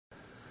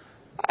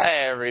Hi,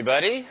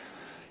 everybody.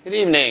 Good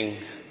evening.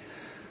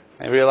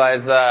 I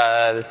realize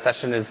this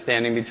session is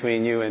standing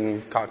between you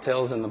and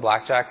cocktails and the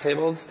blackjack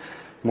tables.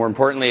 More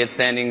importantly, it's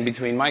standing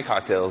between my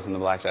cocktails and the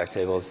blackjack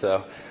tables.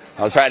 So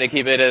I'll try to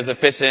keep it as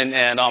efficient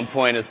and on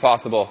point as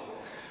possible.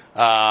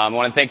 I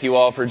want to thank you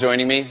all for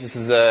joining me. This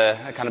is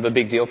a kind of a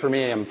big deal for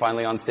me. I'm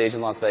finally on stage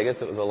in Las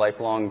Vegas. It was a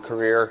lifelong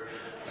career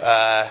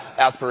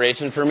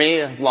aspiration for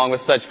me, along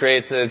with such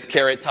greats as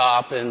Carrot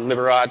Top and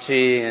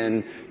Liberace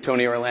and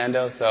Tony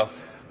Orlando. So,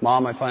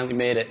 Mom, I finally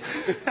made it.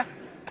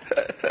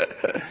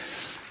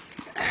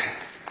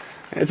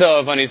 I tell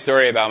a funny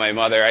story about my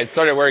mother. I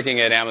started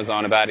working at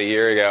Amazon about a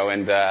year ago,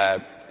 and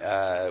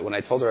when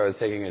I told her I was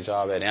taking a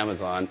job at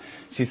Amazon,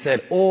 she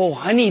said, "Oh,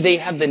 honey, they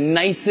have the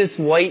nicest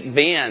white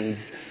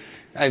vans.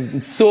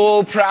 I'm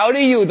so proud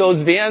of you.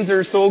 Those vans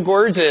are so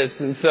gorgeous."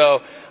 And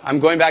so I'm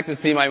going back to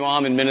see my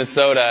mom in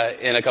Minnesota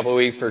in a couple of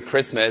weeks for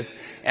Christmas,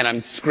 and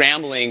I'm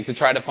scrambling to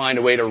try to find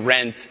a way to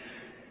rent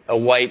a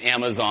white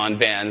Amazon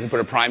van and put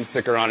a Prime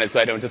sticker on it so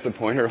I don't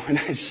disappoint her when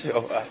I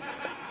show up.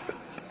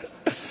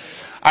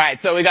 All right,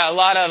 so we got a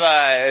lot of,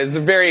 it's a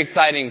very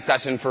exciting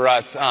session for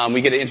us. We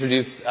get to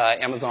introduce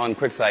Amazon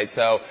QuickSight.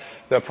 So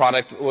the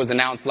product was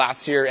announced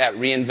last year at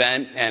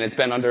reInvent, and it's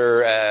been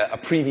under a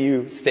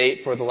preview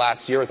state for the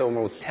last year with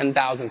almost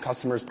 10,000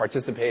 customers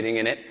participating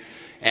in it.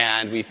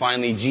 And we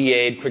finally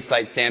GA'd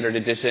QuickSight Standard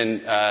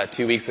Edition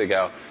 2 weeks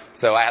ago.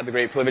 So I had the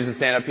great privilege to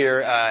stand up here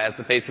as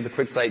the face of the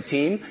QuickSight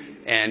team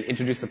and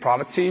introduce the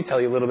product to you,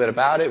 tell you a little bit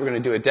about it. We're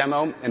going to do a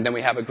demo, and then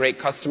we have a great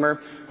customer,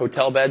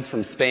 Hotel Beds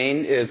from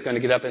Spain, is going to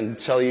get up and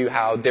tell you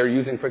how they're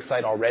using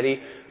QuickSight already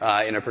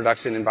in a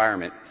production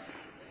environment.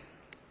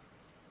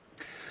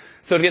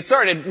 So to get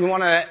started, we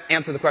want to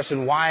answer the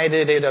question, why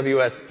did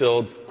AWS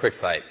build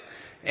QuickSight?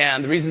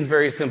 And the reason is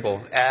very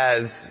simple.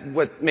 As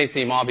what may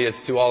seem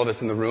obvious to all of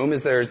us in the room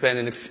is there's been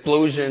an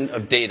explosion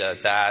of data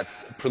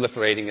that's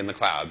proliferating in the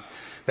cloud.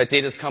 That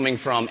data is coming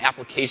from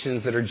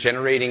applications that are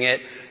generating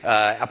it,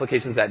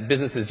 applications that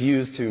businesses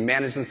use to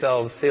manage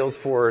themselves,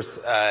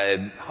 Salesforce,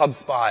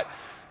 HubSpot,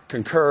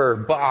 Concur,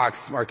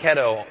 Box,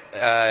 Marketo.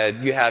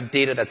 You have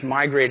data that's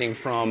migrating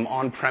from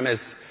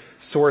on-premise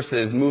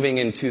sources moving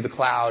into the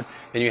cloud.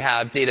 Then you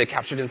have data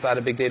captured inside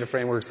of big data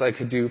frameworks like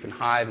Hadoop and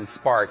Hive and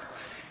Spark.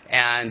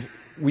 And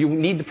we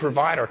need to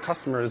provide our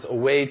customers a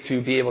way to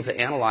be able to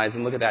analyze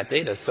and look at that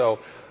data. So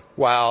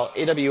while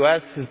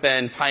AWS has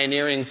been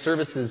pioneering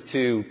services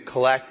to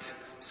collect,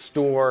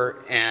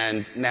 store,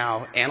 and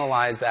now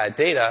analyze that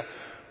data,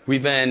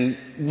 we've been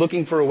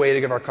looking for a way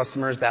to give our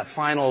customers that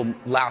final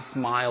last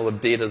mile of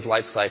data's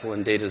life cycle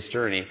and data's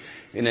journey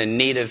in a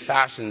native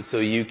fashion so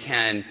you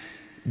can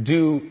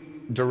do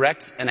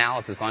direct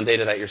analysis on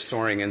data that you're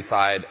storing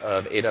inside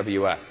of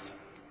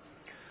AWS.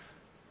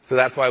 So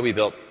that's why we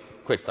built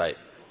QuickSight.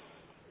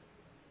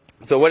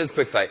 So what is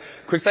QuickSight?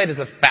 QuickSight is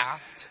a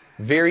fast,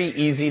 very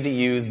easy to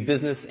use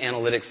business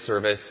analytics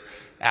service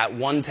at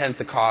 1/10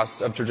 the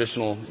cost of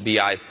traditional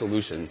BI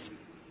solutions.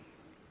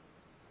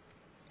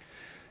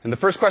 And the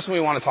first question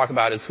we want to talk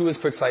about is, who is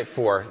QuickSight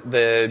for?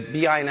 The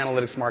BI and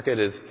analytics market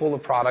is full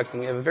of products, and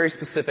we have a very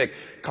specific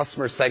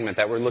customer segment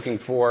that we're looking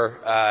for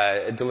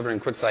delivering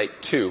QuickSight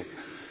to.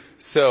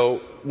 So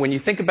when you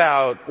think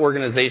about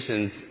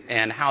organizations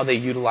and how they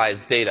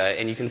utilize data,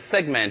 and you can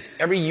segment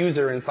every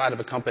user inside of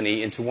a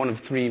company into one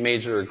of three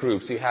major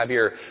groups. You have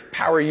your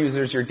power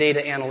users, your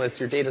data analysts,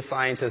 your data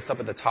scientists up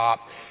at the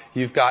top.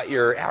 You've got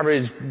your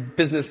average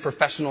business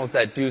professionals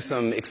that do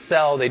some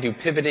Excel, they do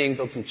pivoting,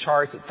 build some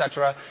charts,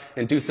 etc.,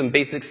 and do some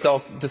basic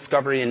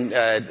self-discovery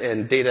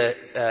and data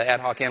ad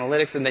hoc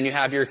analytics. And then you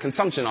have your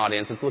consumption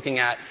audience that's looking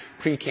at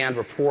pre-canned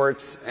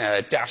reports,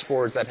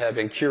 dashboards that have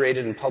been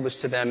curated and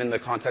published to them in the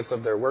context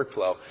of their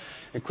workflow.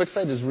 And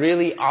QuickSight is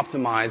really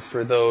optimized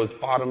for those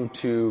bottom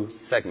two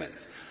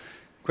segments.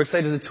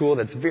 QuickSight is a tool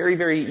that's very,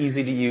 very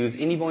easy to use.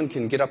 Anyone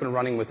can get up and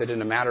running with it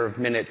in a matter of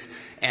minutes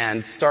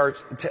and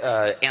start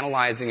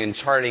analyzing and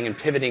charting and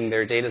pivoting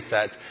their data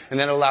sets. And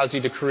then it allows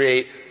you to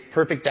create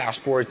perfect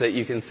dashboards that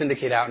you can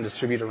syndicate out and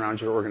distribute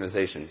around your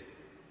organization.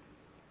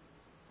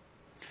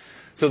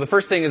 So the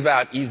first thing is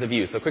about ease of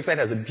use. So QuickSight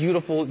has a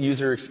beautiful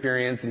user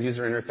experience and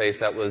user interface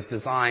that was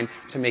designed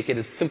to make it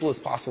as simple as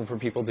possible for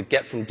people to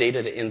get from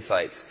data to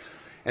insights.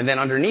 And then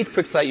underneath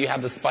QuickSight, you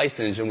have the Spice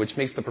engine, which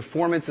makes the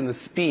performance and the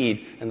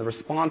speed and the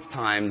response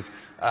times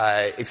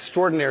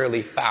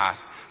extraordinarily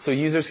fast, so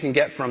users can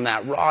get from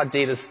that raw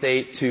data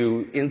state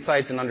to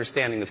insights and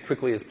understanding as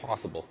quickly as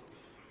possible.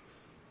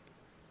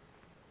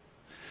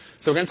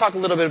 So we're going to talk a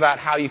little bit about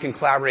how you can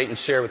collaborate and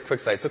share with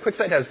QuickSight. So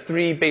QuickSight has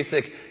three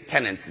basic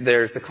tenets.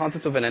 There's the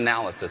concept of an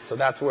analysis. So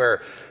that's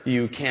where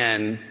you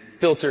can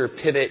filter,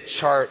 pivot,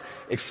 chart,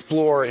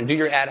 explore, and do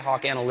your ad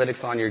hoc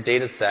analytics on your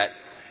data set.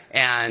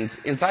 And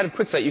inside of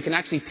QuickSight, you can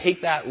actually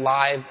take that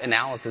live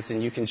analysis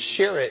and you can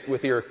share it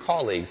with your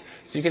colleagues.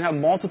 So you can have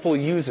multiple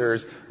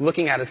users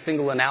looking at a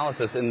single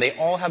analysis, and they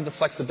all have the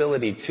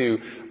flexibility to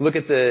look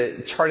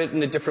at chart it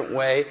in a different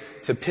way,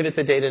 to pivot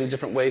the data in a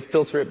different way,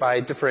 filter it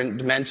by different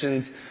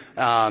dimensions,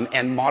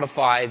 and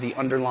modify the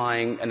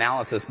underlying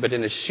analysis, but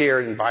in a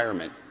shared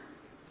environment.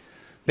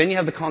 Then you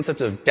have the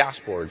concept of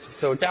dashboards.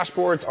 So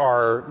dashboards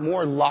are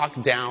more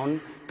locked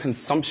down,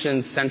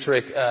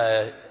 consumption-centric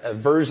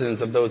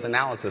versions of those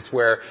analysis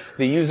where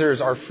the users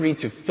are free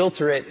to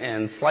filter it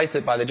and slice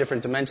it by the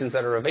different dimensions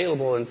that are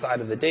available inside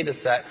of the data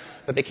set,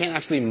 but they can't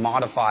actually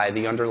modify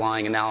the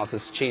underlying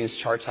analysis, change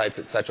chart types,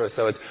 etc.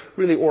 So it's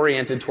really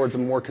oriented towards a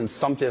more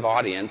consumptive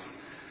audience.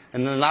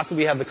 And then lastly,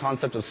 we have the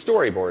concept of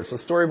storyboards. So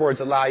storyboards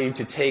allow you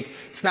to take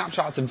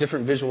snapshots of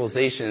different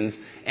visualizations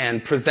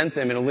and present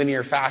them in a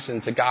linear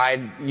fashion to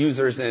guide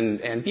users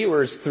and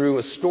viewers through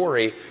a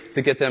story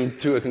to get them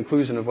to a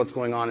conclusion of what's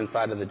going on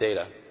inside of the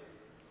data.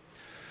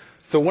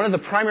 So one of the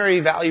primary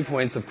value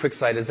points of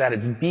QuickSight is that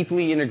it's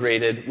deeply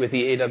integrated with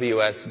the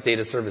AWS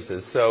data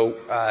services. So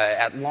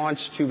at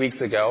launch 2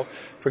 weeks ago,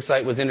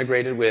 QuickSight was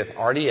integrated with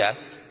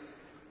RDS,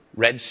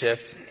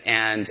 Redshift,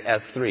 and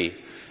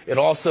S3. It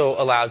also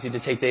allows you to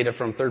take data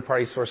from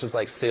third-party sources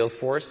like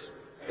Salesforce,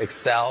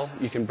 Excel.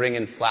 You can bring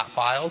in flat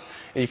files.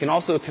 And you can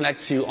also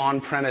connect to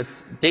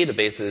on-premise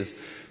databases.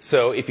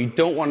 So if you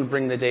don't want to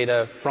bring the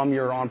data from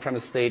your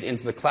on-premise state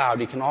into the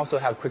cloud, you can also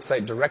have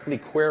QuickSight directly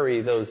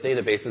query those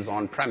databases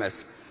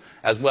on-premise,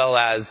 as well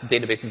as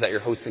databases that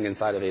you're hosting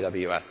inside of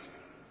AWS.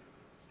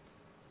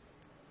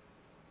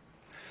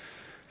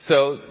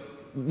 So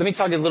let me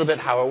talk to you a little bit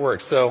how it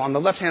works. So on the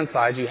left-hand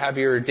side, you have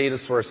your data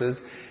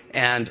sources.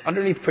 And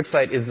underneath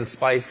QuickSight is the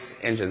SPICE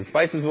engine.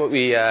 SPICE is what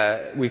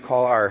we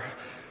call our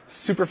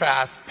super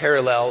fast,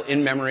 parallel,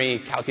 in-memory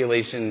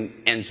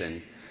calculation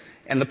engine.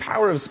 And the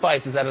power of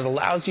SPICE is that it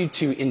allows you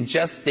to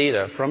ingest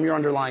data from your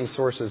underlying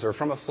sources or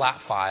from a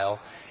flat file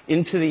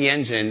into the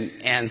engine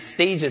and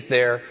stage it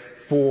there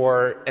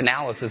for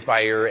analysis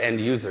by your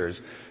end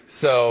users.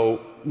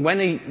 So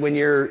when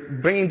you're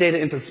bringing data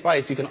into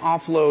SPICE, you can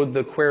offload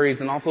the queries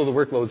and offload the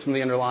workloads from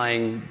the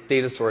underlying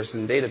data source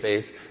and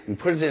database and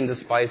put it into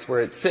SPICE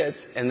where it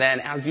sits. And then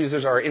as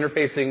users are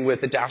interfacing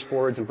with the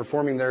dashboards and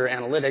performing their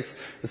analytics,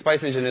 the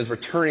SPICE engine is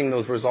returning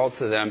those results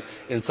to them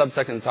in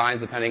sub-second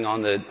times depending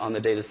on the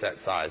data set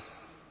size.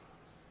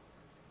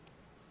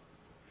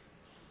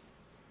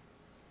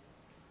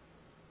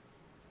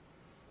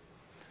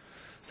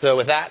 So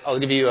with that, I'll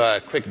give you a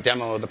quick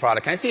demo of the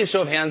product. Can I see a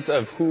show of hands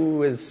of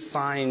who is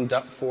signed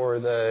up for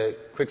the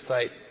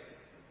QuickSight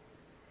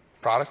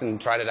product and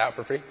tried it out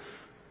for free?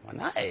 Well,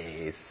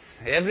 nice.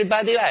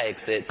 Everybody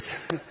likes it.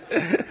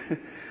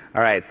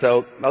 All right,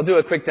 so I'll do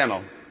a quick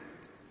demo.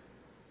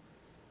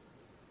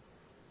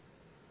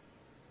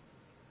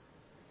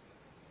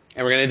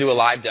 And we're going to do a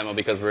live demo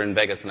because we're in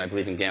Vegas and I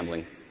believe in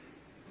gambling.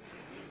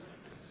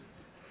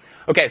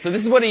 Okay, so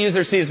this is what a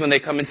user sees when they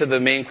come into the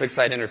main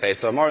QuickSight interface.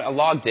 So I'm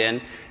logged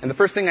in, and the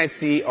first thing I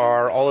see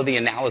are all of the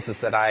analysis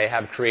that I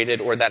have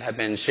created or that have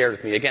been shared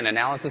with me. Again,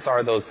 analysis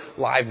are those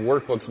live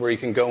workbooks where you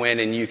can go in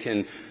and you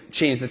can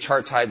change the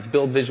chart types,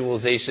 build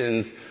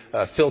visualizations,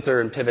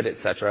 filter and pivot,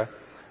 etc.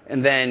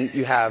 And then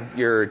you have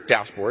your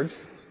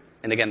dashboards.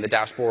 And again, the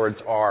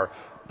dashboards are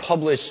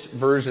published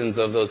versions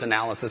of those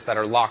analysis that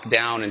are locked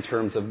down in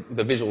terms of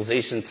the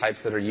visualization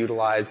types that are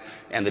utilized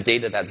and the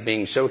data that's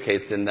being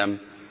showcased in them.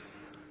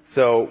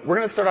 So we're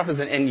going to start off as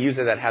an end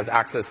user that has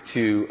access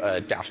to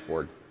a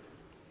dashboard.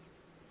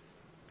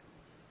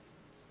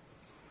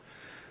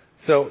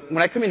 So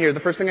when I come in here,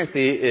 the first thing I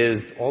see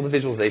is all the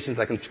visualizations.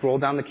 I can scroll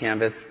down the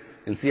canvas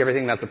and see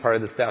everything that's a part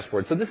of this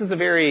dashboard. So this is a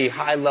very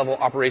high-level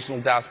operational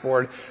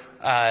dashboard.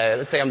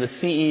 Let's say I'm the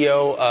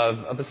CEO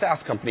of a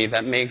SaaS company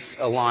that makes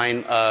a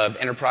line of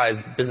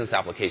enterprise business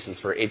applications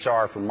for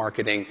HR, for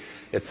marketing,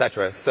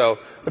 etc. So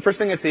the first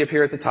thing I see up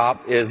here at the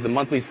top is the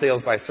monthly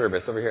sales by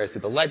service. Over here I see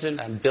the legend,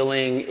 I'm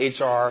billing,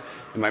 HR,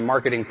 and my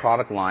marketing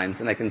product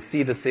lines, and I can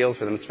see the sales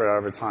for them spread out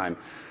over time.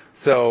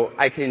 So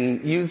I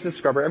can use this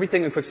scrubber.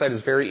 Everything in QuickSight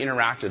is very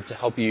interactive to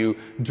help you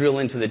drill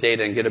into the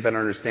data and get a better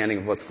understanding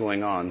of what's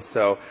going on.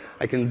 So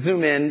I can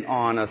zoom in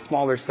on a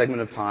smaller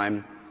segment of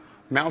time,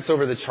 mouse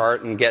over the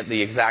chart and get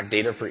the exact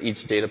data for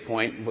each data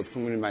point, what's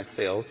coming in my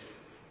sales.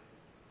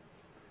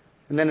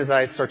 And then as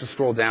I start to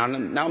scroll down,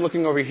 and now I'm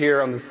looking over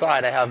here on the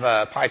side, I have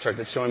a pie chart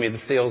that's showing me the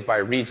sales by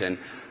region.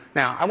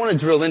 Now, I want to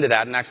drill into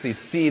that and actually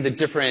see the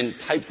different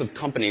types of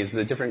companies,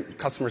 the different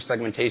customer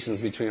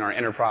segmentations between our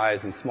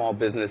enterprise and small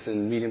business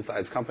and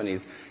medium-sized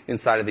companies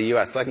inside of the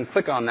U.S. So I can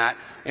click on that,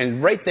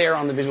 and right there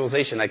on the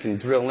visualization, I can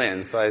drill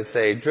in. So I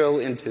say drill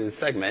into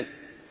segment.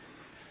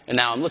 And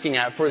now I'm looking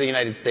at, for the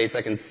United States,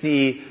 I can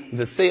see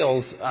the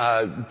sales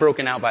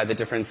broken out by the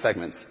different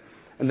segments.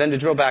 And then to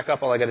drill back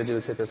up, all I got to do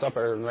is hit this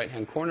upper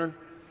right-hand corner,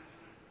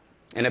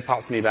 and it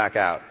pops me back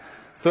out.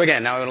 So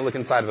again, now I'm going to look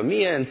inside of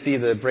EMEA and see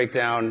the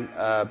breakdown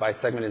by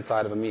segment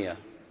inside of EMEA.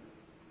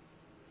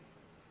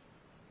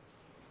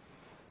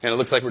 And it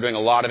looks like we're doing a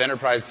lot of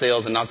enterprise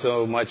sales and not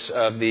so much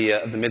of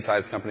the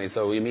mid-sized companies.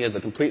 So EMEA is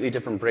a completely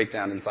different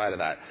breakdown inside of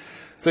that.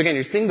 So again,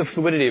 you're seeing the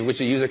fluidity of which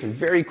a user can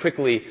very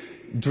quickly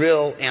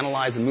drill,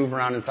 analyze, and move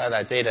around inside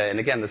that data. And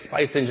again, the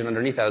SPICE engine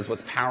underneath that is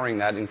what's powering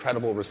that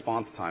incredible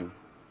response time.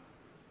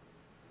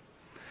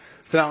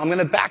 So now I'm going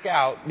to back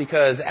out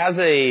because as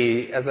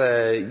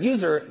a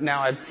user,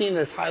 now I've seen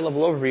this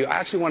high-level overview. I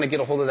actually want to get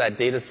a hold of that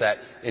data set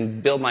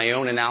and build my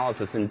own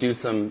analysis and do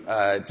some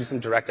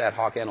direct ad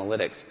hoc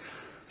analytics.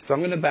 So I'm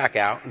going to back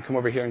out and come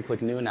over here and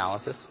click New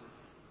Analysis.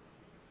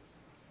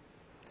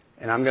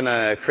 And I'm going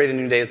to create a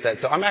new data set.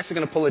 So I'm actually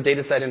going to pull a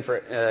data set in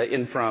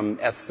from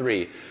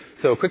S3.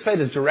 So QuickSight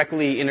is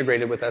directly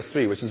integrated with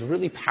S3, which is a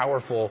really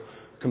powerful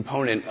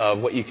component of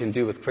what you can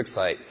do with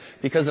QuickSight,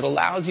 because it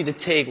allows you to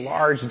take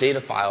large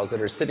data files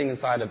that are sitting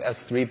inside of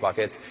S3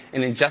 buckets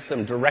and ingest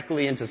them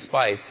directly into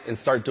Spice and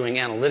start doing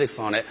analytics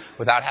on it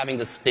without having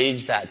to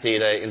stage that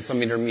data in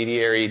some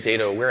intermediary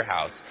data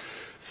warehouse.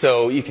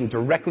 So you can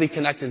directly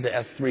connect into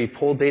S3,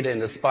 pull data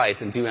into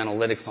Spice, and do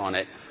analytics on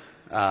it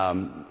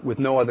with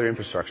no other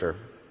infrastructure.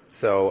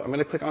 So I'm going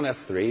to click on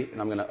S3, and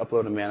I'm going to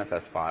upload a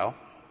manifest file.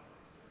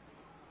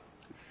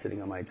 It's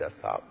sitting on my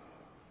desktop.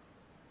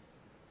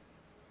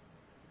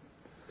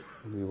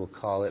 We will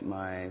call it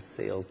my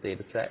sales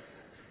data set.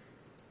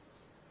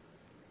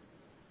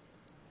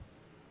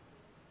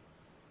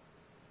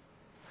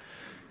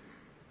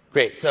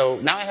 Great.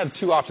 So now I have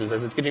two options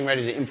as it's getting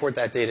ready to import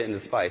that data into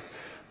Spice.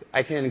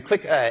 I can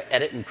click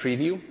Edit and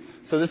Preview.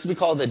 So this will be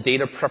called the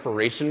data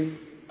preparation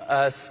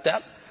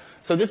step.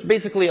 So this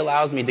basically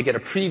allows me to get a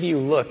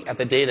preview look at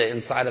the data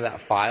inside of that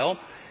file.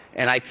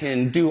 And I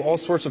can do all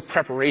sorts of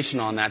preparation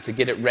on that to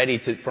get it ready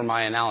for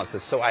my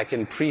analysis. So I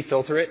can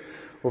pre-filter it.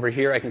 Over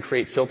here, I can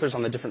create filters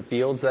on the different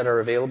fields that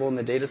are available in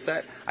the data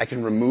set. I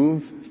can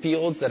remove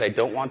fields that I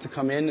don't want to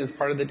come in as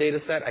part of the data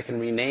set. I can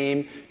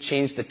rename,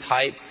 change the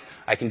types.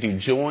 I can do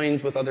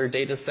joins with other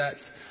data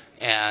sets.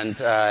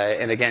 And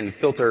again,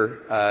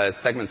 filter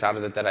segments out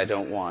of it that I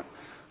don't want.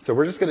 So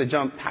we're just going to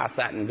jump past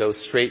that and go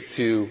straight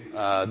to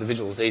the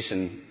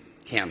visualization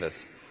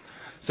canvas.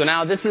 So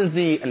now this is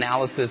the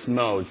analysis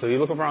mode. So you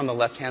look over on the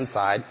left-hand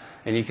side,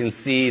 and you can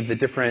see the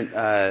different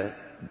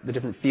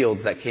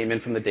fields that came in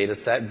from the data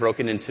set,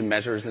 broken into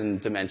measures and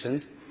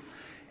dimensions.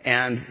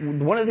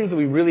 And one of the things that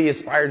we really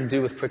aspire to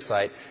do with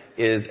QuickSight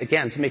is,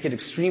 again, to make it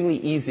extremely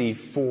easy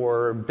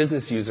for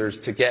business users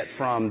to get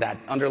from that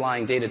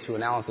underlying data to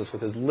analysis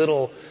with as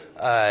little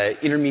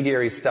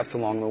intermediary steps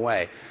along the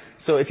way.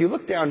 So if you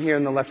look down here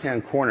in the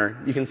left-hand corner,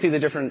 you can see the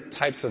different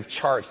types of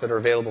charts that are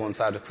available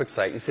inside of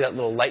QuickSight. You see that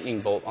little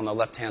lightning bolt on the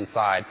left-hand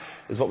side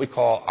is what we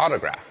call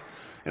autograph.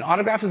 An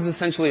autograph is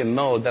essentially a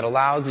mode that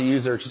allows a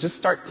user to just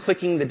start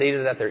clicking the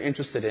data that they're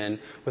interested in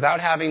without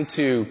having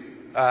to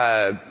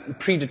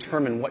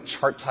predetermine what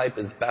chart type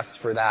is best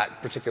for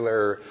that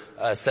particular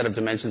set of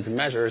dimensions and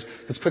measures,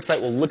 because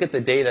QuickSight will look at the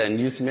data and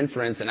use some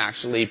inference and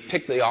actually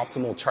pick the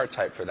optimal chart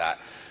type for that.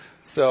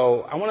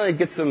 So I want to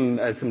get some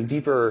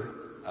deeper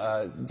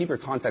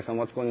context on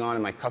what's going on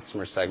in my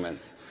customer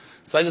segments.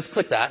 So I just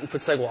click that, and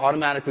QuickSight will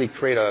automatically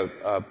create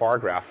a bar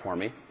graph for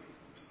me.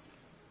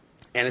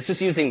 And it's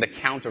just using the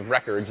count of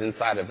records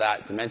inside of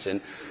that dimension.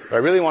 But I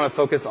really want to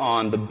focus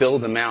on the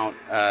build amount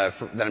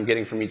that I'm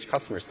getting from each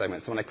customer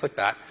segment. So when I click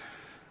that,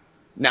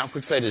 now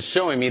QuickSight is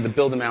showing me the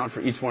build amount for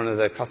each one of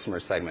the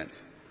customer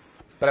segments.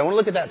 But I want to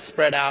look at that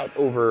spread out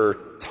over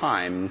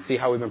time and see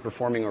how we've been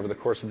performing over the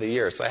course of the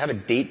year. So I have a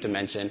date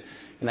dimension,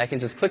 and I can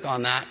just click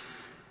on that.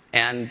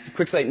 And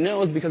QuickSight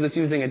knows, because it's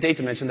using a date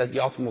dimension, that the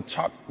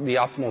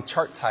optimal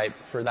chart type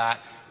for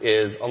that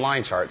is a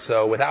line chart.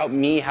 So without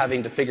me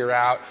having to figure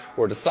out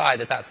or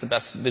decide that that's the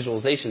best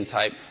visualization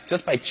type,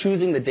 just by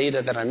choosing the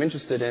data that I'm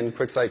interested in,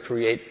 QuickSight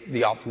creates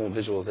the optimal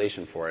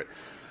visualization for it.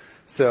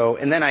 So,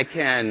 and then I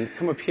can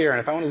come up here, and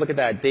if I want to look at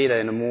that data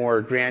in a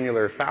more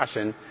granular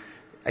fashion,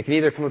 I can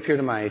either come up here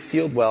to my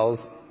field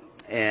wells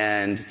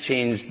and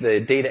change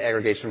the data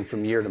aggregation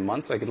from year to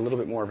month, so I get a little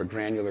bit more of a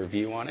granular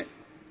view on it.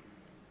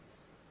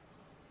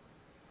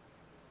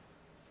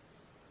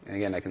 And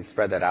again, I can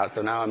spread that out.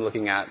 So now I'm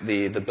looking at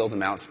the build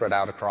amount spread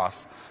out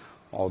across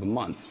all the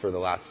months for the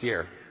last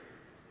year.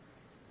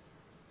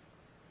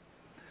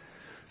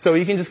 So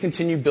you can just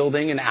continue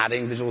building and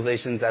adding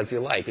visualizations as you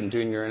like and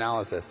doing your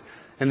analysis.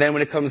 And then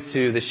when it comes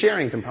to the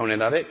sharing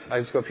component of it, I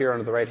just go up here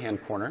under the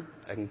right-hand corner.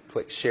 I can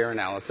click Share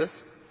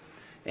Analysis.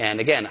 And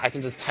again, I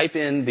can just type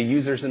in the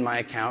users in my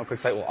account.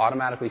 QuickSight will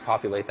automatically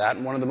populate that.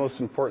 And one of the most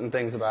important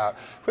things about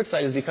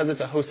QuickSight is, because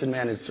it's a hosted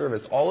managed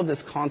service, all of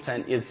this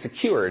content is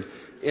secured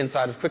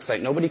inside of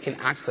QuickSight. Nobody can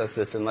access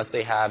this unless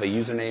they have a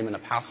username and a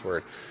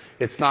password.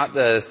 It's not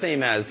the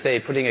same as, say,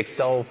 putting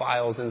Excel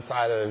files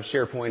inside of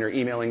SharePoint or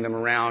emailing them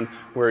around,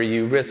 where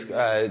you risk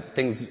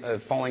things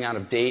falling out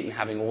of date and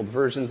having old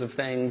versions of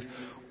things,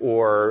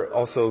 or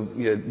also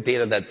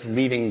data that's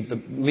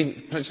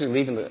potentially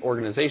leaving the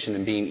organization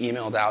and being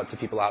emailed out to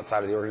people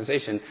outside of the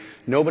organization.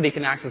 Nobody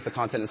can access the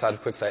content inside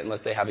of QuickSight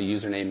unless they have a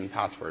username and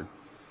password.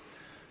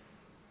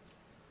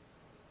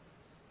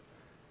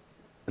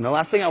 And the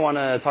last thing I want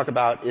to talk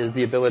about is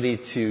the ability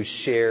to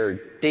share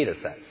data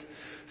sets.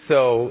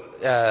 So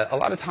a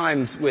lot of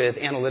times with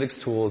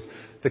analytics tools,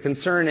 the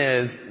concern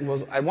is,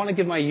 well, I want to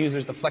give my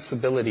users the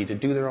flexibility to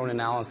do their own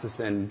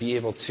analysis and be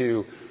able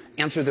to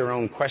answer their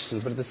own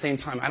questions, but at the same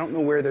time, I don't know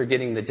where they're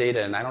getting the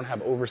data, and I don't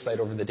have oversight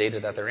over the data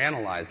that they're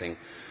analyzing.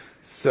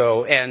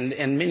 So,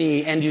 and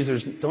many end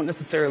users don't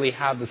necessarily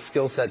have the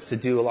skill sets to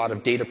do a lot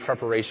of data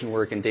preparation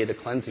work and data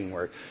cleansing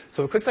work.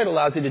 So what QuickSight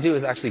allows you to do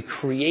is actually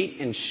create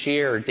and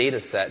share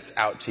data sets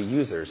out to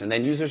users. And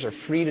then users are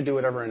free to do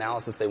whatever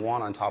analysis they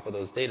want on top of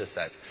those data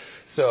sets.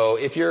 So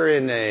if you're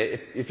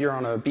if you're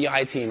on a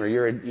BI team or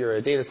you're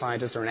a data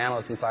scientist or an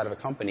analyst inside of a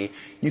company,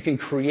 you can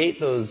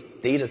create those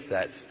data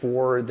sets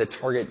for the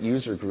target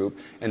user group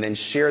and then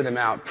share them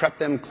out, prep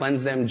them,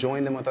 cleanse them,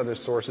 join them with other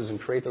sources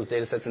and create those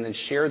data sets and then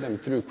share them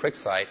through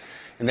QuickSight.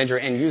 And then your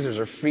end users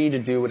are free to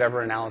do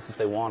whatever analysis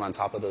they want on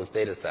top of those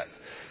data sets.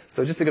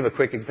 So just to give a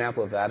quick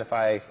example of that, if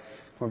I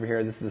come over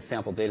here, this is the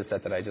sample data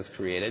set that I just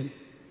created.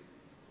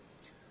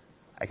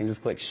 I can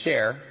just click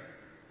share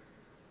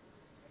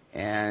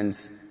and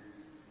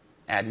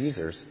add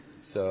users.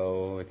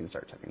 So I can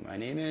start typing my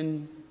name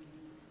in.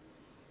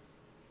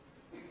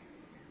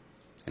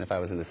 And if I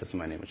was in the system,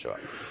 my name would show up.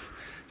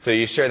 So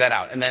you share that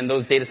out. And then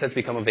those data sets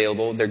become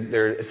available.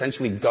 They're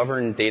essentially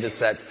governed data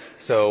sets.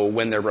 So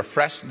when they're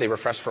refreshed, they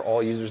refresh for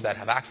all users that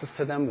have access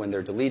to them. When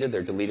they're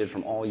deleted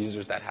from all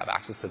users that have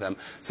access to them.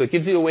 So it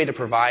gives you a way to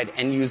provide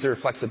end user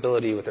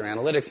flexibility with their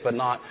analytics, but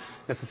not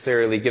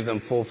necessarily give them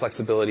full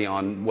flexibility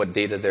on what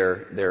data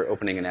they're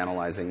opening and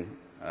analyzing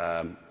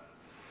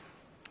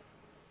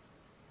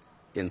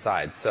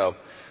inside. So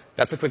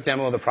that's a quick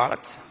demo of the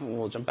product.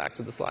 We'll jump back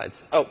to the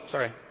slides. Oh,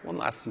 sorry. One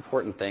last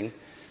important thing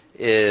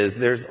is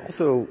there's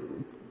also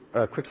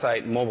a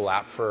QuickSight mobile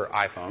app for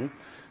iPhone.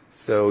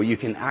 So you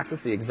can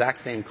access the exact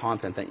same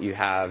content that you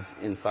have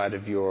inside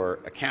of your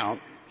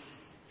account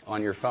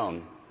on your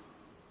phone.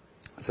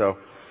 So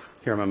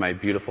here am my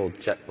beautiful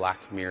jet black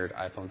mirrored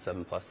iPhone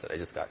 7 Plus that I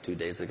just got 2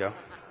 days ago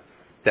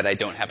that I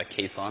don't have a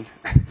case on.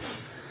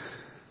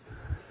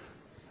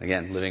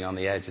 Again, living on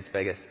the edge, it's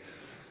Vegas.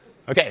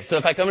 Okay, so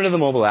if I come into the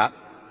mobile app,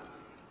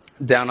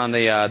 down on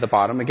the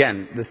bottom,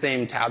 again, the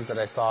same tabs that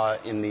I saw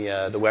in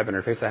the web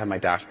interface. I have my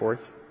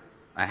dashboards,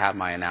 I have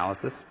my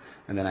analysis,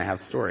 and then I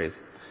have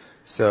stories.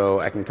 So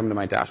I can come to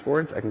my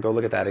dashboards. I can go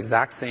look at that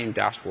exact same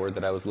dashboard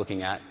that I was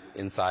looking at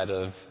inside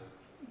of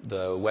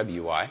the web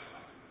UI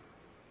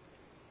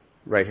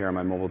right here on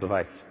my mobile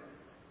device.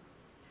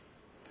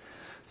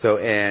 So,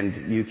 and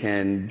you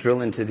can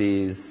drill into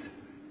these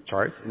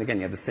charts. And again,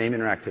 you have the same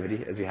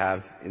interactivity as you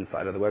have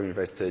inside of the web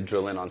interface to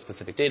drill in on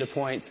specific data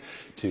points,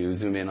 to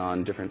zoom in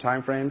on different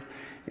time frames.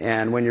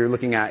 And when you're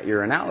looking at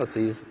your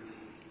analyses,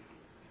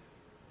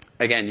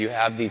 again, you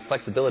have the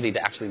flexibility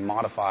to actually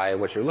modify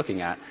what you're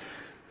looking at.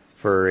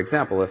 For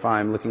example, if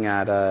I'm looking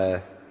at,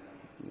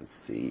 let's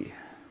see,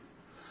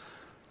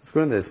 let's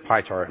go into this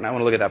pie chart, and I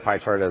want to look at that pie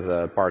chart as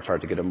a bar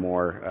chart to get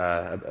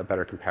a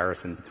better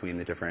comparison between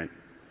the different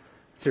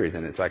series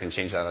in it, so I can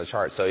change that on a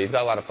chart. So you've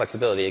got a lot of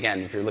flexibility.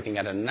 Again, if you're looking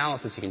at an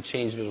analysis, you can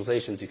change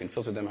visualizations, you can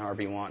filter them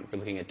however you want. If you're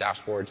looking at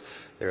dashboards,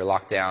 they're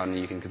locked down, and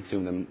you can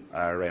consume them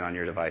right on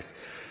your device.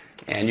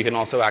 And you can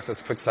also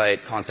access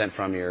QuickSight content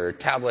from your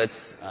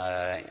tablets,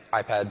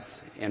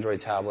 iPads,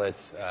 Android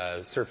tablets,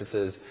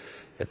 Surfaces,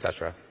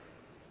 etc.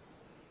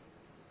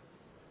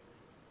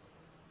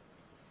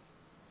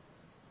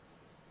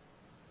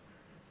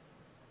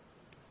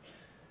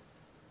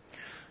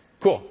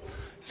 Cool.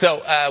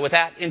 So with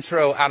that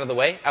intro out of the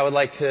way, I would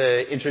like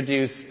to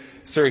introduce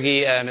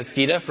Sergey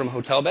Mesquita from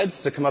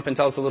Hotelbeds to come up and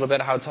tell us a little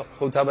bit how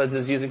Hotelbeds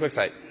is using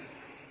QuickSight.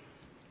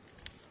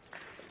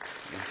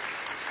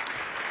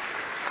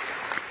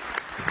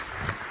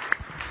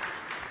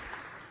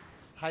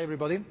 Hi,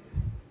 everybody.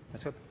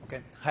 That's it.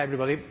 Okay. Hi,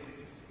 everybody.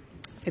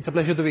 It's a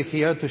pleasure to be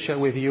here to share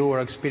with you our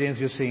experience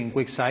using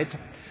QuickSight.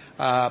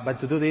 But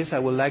to do this, I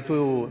would like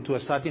to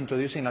start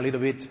introducing a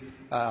little bit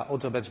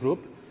Hotelbeds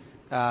Group.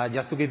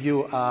 Just to give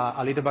you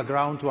a little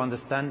background to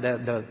understand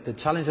the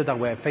challenges that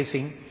we're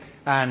facing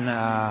and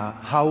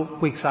how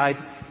QuickSight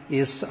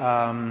is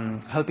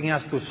helping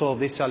us to solve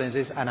these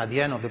challenges, and at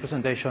the end of the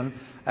presentation,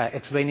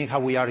 explaining how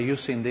we are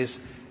using this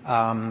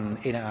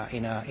in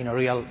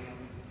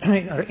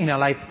a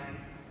live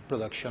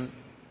production.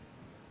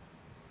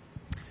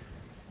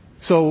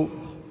 So,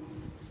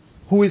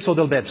 who is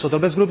Hotelbeds?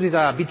 Hotelbeds Group is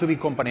a B2B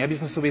company, a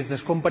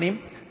business-to-business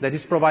company that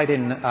is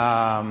providing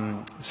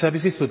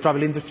services to the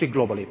travel industry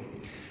globally.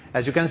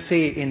 As you can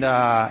see in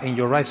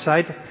your right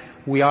side,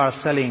 we are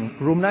selling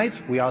room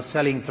nights, we are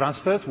selling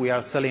transfers, we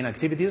are selling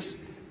activities,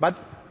 but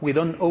we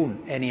don't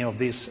own any of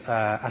these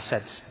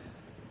assets.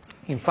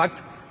 In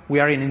fact, we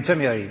are an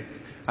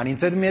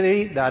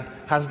intermediary that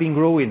has been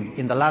growing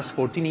in the last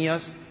 14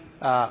 years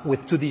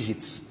with 2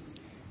 digits.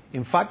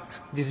 In fact,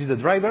 this is the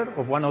driver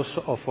of one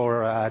of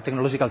our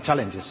technological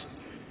challenges,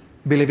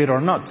 believe it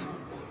or not.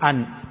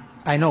 And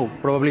I know,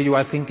 probably you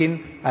are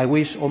thinking, I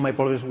wish all my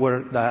problems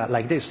were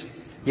like this.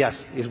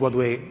 Yes, is what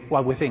we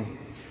think.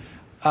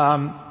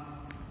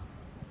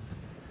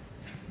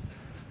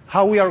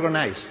 How we are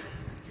organized?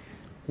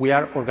 We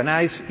are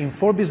organized in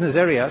 4 business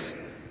areas,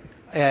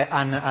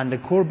 and the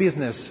core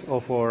business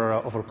of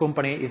our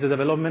company is the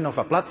development of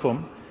a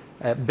platform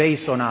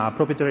based on a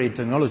proprietary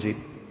technology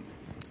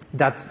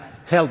that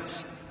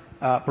helps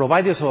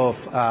providers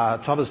of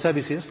travel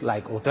services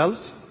like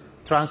hotels,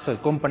 transfer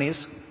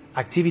companies,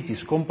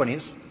 activities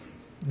companies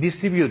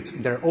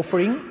distribute their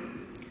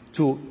offering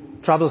to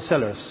travel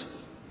sellers.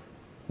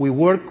 We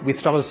work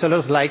with travel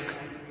sellers like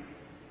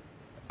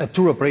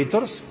tour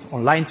operators,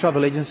 online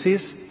travel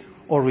agencies,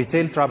 or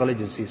retail travel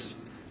agencies,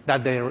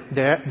 that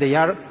they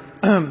are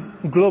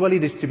globally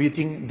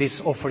distributing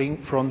this offering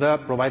from the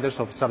providers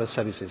of travel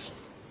services.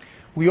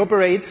 We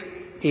operate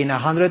in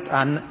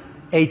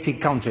 180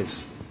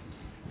 countries.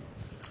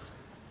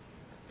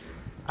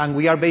 And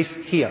we are based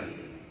here.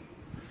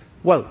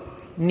 Well,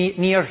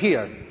 near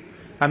here.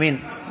 I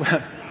mean,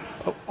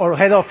 our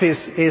head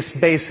office is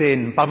based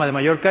in Palma de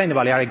Mallorca, in the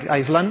Balearic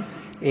Island,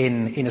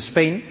 in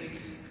Spain.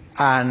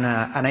 And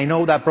I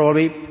know that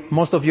probably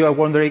most of you are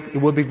wondering, it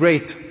would be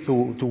great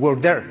to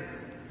work there.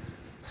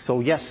 So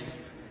yes,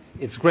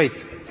 it's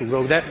great to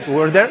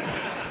work there.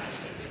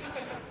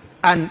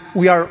 And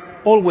we are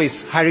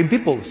always hiring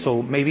people,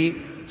 so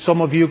maybe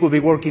some of you could be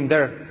working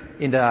there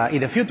in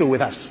the future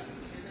with us.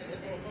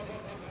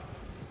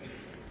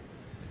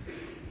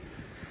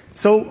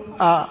 So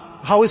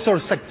how is our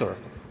sector,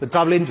 the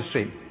travel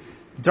industry?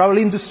 The travel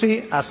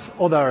industry, as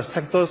other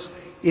sectors,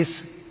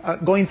 is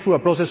going through a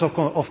process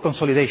of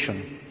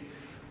consolidation.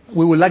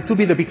 We would like to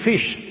be the big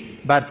fish,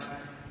 but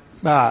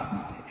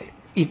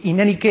in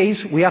any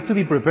case, we have to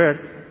be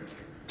prepared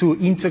to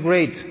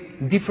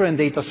integrate different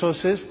data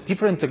sources,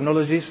 different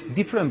technologies,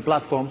 different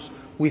platforms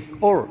with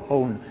our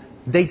own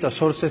data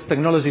sources,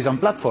 technologies, and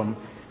platform,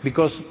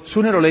 because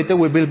sooner or later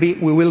we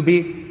will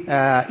be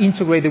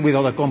integrated with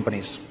other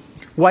companies.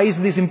 Why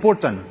is this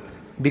important?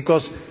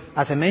 Because,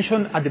 as I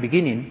mentioned at the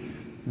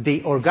beginning,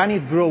 the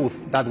organic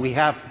growth that we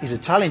have is a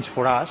challenge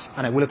for us,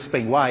 and I will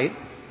explain why,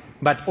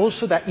 but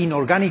also that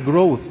inorganic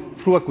growth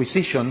through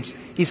acquisitions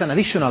is an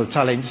additional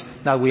challenge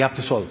that we have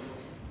to solve.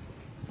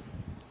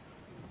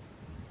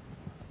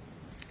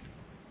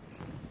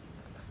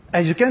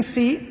 As you can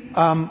see,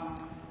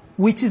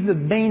 which is the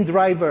main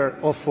driver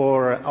of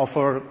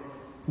our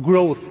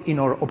growth in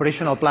our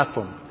operational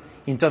platform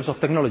in terms of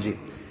technology?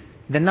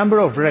 The number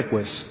of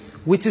requests.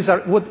 What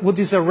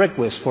is a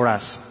request for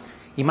us?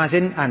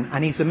 Imagine an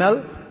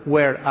XML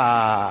where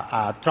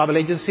a travel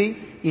agency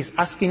is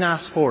asking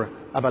us for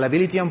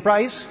availability and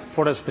price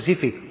for a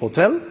specific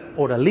hotel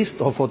or a list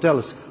of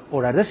hotels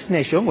or a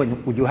destination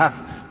when you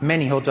have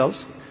many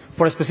hotels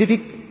for a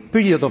specific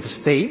period of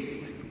stay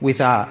with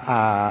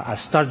a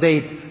start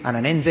date and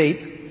an end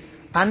date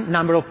and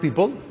number of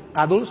people,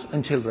 adults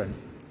and children.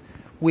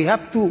 We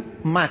have to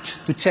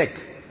check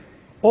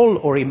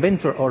all our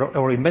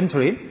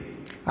inventory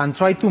and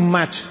try to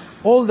match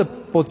all the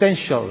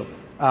potential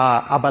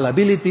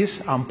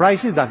availabilities and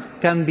prices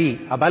that can be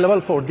available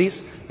for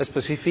this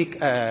specific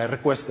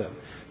requester.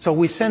 So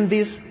we send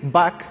this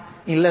back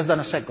in less than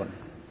a second.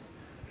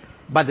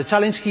 But the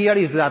challenge here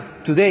is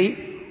that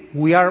today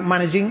we are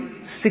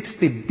managing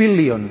 60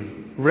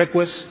 billion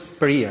requests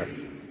per year.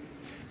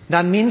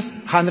 That means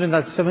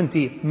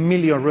 170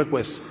 million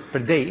requests per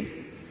day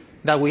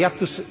that we have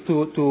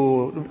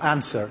to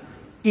answer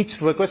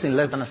each request in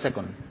less than a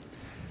second.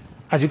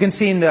 As you can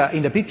see in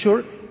the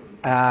picture,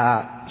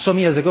 some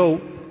years ago,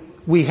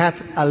 we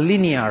had a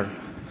linear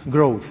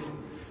growth.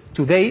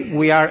 Today,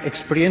 we are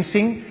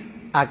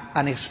experiencing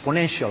an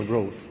exponential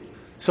growth.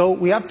 So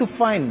we have to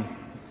find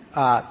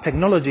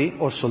technology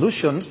or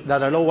solutions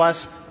that allow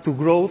us to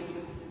grow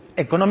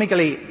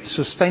economically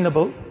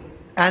sustainable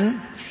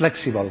and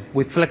flexible,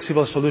 with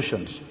flexible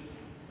solutions.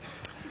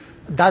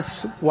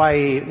 That's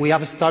why we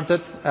have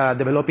started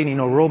developing in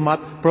our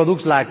roadmap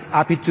products like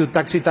Aptitude,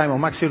 Taxi Time, or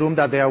MaxiRoom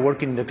that they are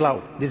working in the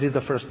cloud. This is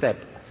the first step.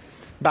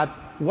 But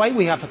why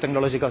we have a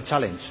technological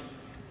challenge?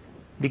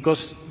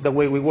 Because the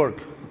way we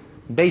work.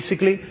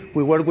 Basically,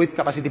 we work with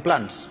capacity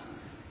plans.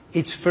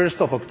 Each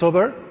 1st of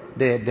October,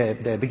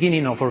 the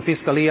beginning of our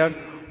fiscal year,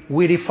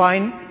 we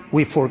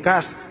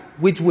forecast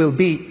which will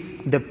be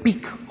the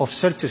peak of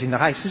searches in the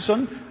high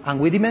season, and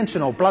we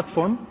dimension our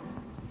platform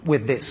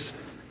with this.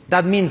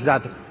 That means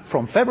that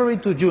from February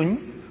to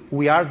June,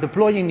 we are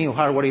deploying new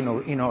hardware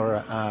in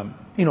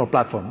our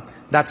platform.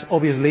 That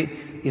obviously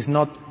is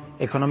not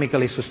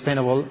economically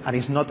sustainable and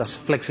is not a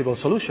flexible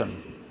solution.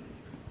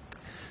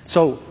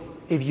 So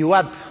if you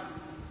add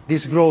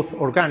this growth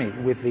organic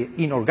with the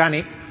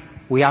inorganic,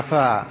 we have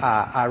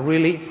a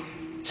really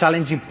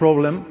challenging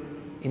problem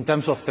in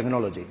terms of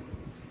technology.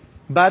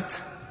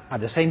 But at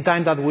the same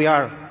time that we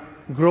are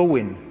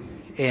growing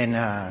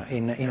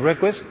in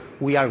requests,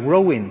 we are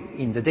growing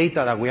in the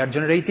data that we are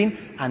generating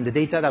and the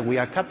data that we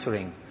are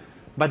capturing.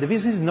 But the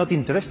business is not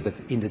interested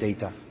in the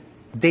data.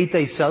 Data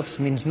itself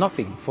means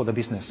nothing for the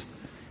business.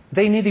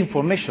 They need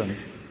information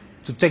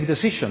to take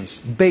decisions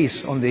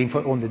based on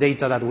the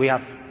data that we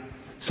have.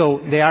 So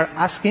they are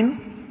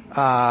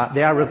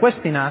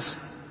requesting us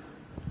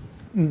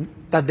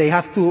that they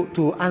have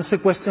to answer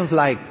questions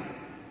like,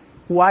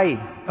 why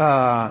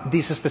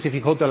this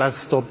specific hotel has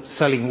stopped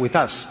selling with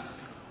us?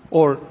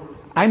 Or,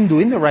 I'm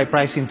doing the right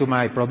pricing to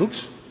my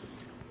products?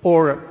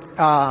 Or,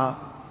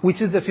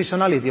 which is the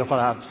seasonality of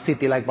a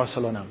city like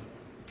Barcelona?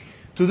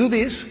 To do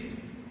this,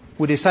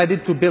 we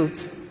decided to build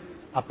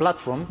a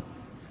platform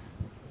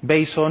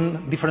based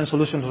on different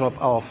solutions of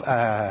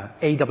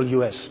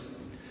AWS.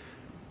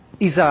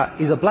 is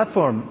a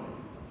platform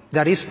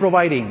that is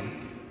providing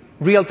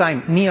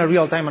real-time, near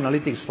real-time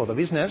analytics for the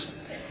business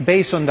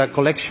based on the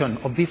collection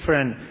of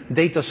different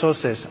data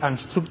sources and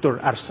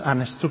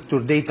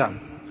structured data.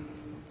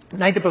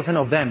 90%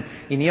 of them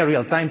in near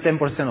real-time,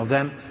 10% of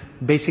them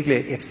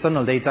basically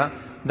external data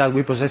that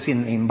we process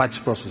in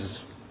batch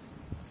processes.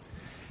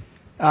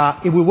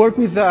 If we work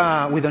with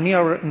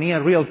a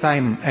near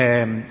real-time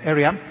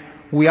area,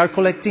 we are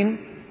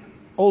collecting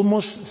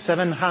almost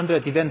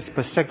 700 events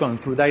per second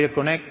through Direct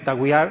Connect that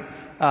we are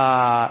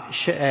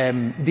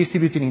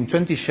distributing in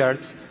 20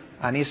 shards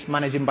and is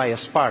managed by a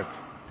Spark.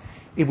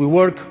 If we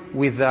work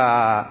with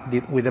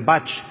the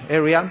batch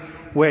area,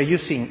 we're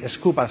using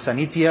Scoop as an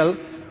ETL.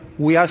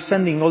 We are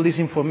sending all this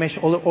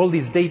information, all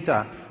this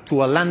data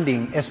to a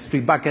landing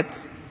S3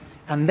 bucket,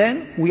 and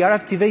then we are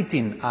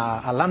activating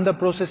a Lambda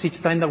process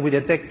each time that we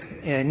detect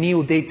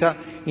new data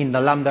in the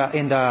Lambda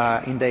in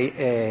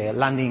the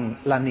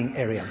landing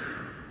area.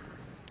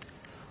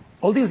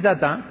 All this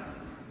data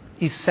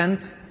is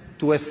sent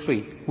to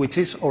S3, which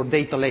is our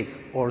data lake,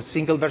 or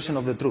single version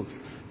of the truth.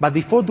 But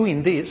before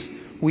doing this,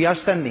 we are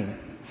sending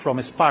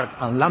from Spark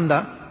and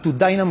Lambda to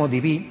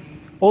DynamoDB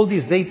all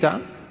this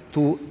data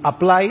to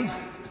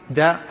apply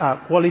the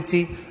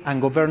quality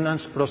and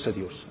governance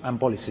procedures and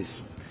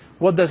policies.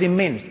 What does it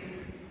mean?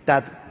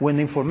 That when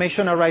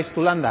information arrives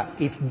to Lambda,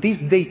 if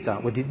this data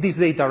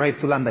arrives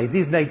to Lambda, if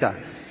this data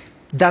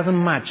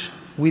doesn't match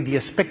with the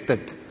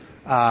expected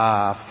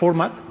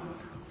format,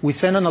 we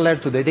send an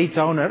alert to the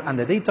data owner, and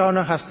the data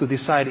owner has to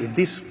decide if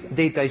this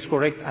data is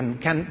correct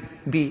and can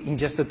be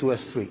ingested to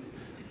S3.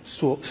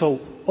 So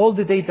all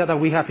the data that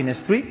we have in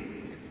S3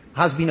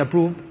 has been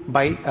approved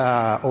by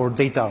our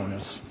data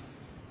owners.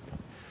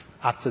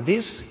 After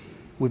this,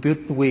 we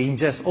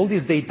ingest all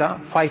this data,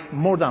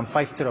 more than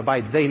 5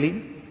 terabytes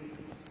daily,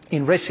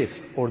 in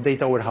Redshift, or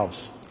data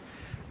warehouse.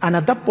 And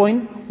at that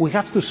point, we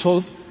have to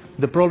solve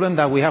the problem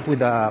that we have with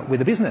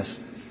the business.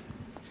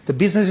 The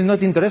business is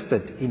not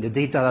interested in the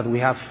data that we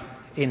have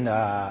in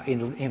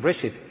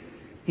Redshift.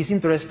 It's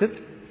interested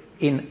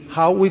in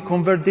how we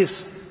convert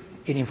this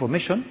in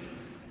information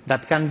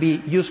that can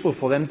be useful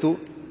for them to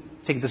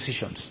take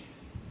decisions.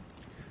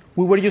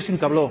 We were using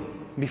Tableau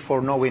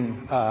before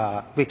knowing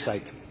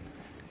QuickSight.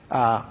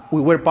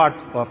 We were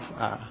part of,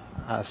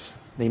 as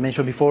they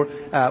mentioned before,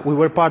 we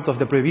were part of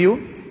the preview,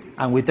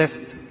 and we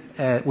tested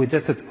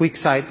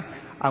QuickSight,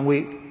 and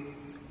we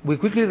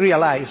quickly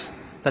realized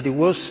that it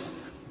was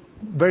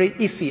very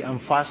easy and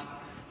fast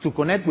to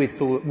connect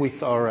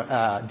with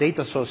our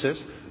data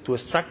sources, to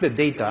extract the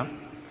data,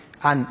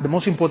 and the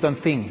most important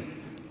thing,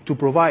 to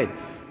provide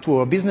to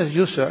our business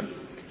user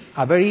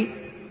a very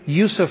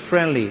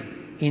user-friendly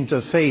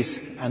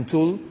interface and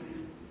tool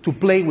to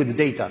play with the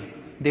data.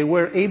 They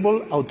were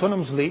able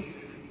autonomously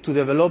to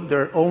develop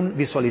their own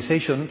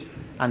visualizations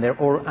and their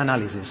own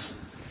analysis.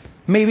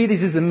 Maybe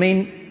this is the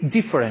main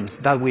difference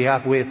that we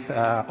have with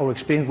our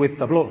experience with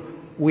Tableau.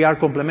 We are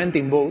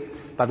complementing both,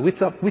 but with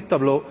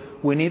Tableau,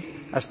 we need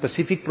a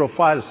specific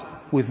profiles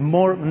with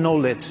more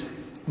knowledge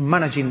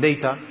managing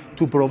data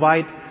to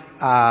provide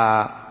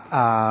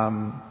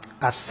a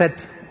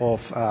set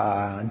of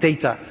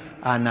data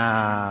and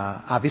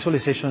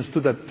visualizations to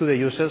the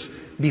users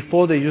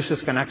before the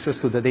users can access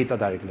to the data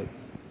directly.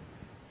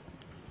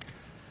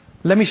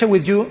 Let me share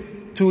with you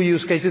 2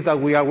 use cases that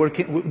we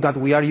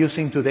are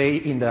using today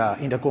in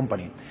the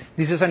company.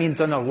 This is an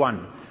internal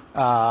one.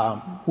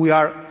 We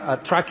are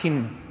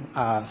tracking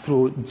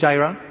through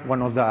Jira,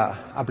 one of the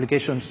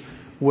applications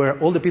where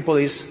all the people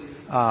is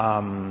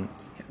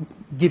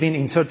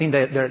inserting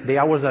the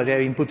hours that they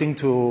are inputting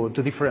to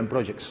different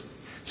projects.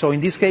 So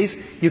in this case,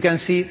 you can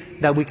see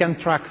that we can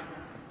track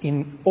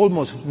in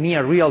almost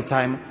near real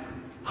time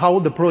how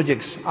the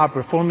projects are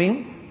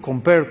performing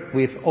compared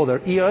with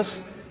other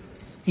years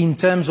in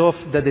terms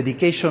of the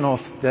dedication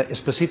of the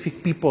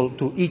specific people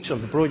to each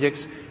of the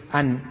projects.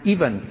 And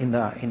even in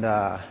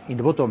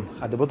the bottom,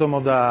 at the bottom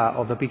of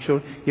the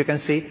picture, you can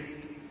see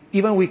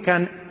even we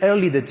can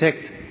early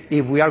detect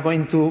if we are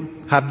going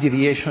to have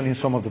deviation in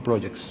some of the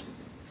projects.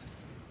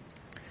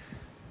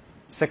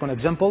 Second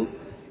example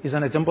is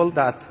an example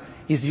that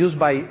is used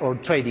by our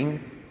trading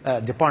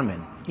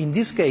department. In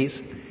this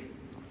case,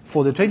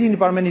 for the trading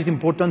department, it's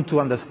important to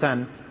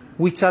understand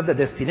which are the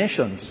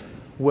destinations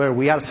where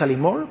we are selling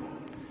more,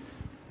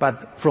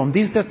 but from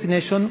this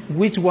destination,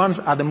 which ones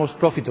are the most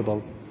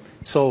profitable.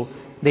 So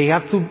they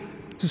have to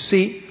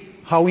see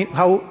how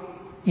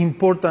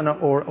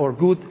important or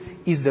good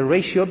is the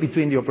ratio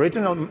between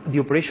the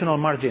operational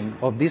margin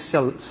of these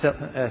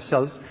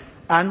sales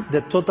and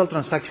the total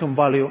transaction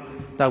value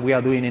that we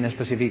are doing in a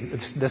specific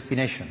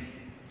destination.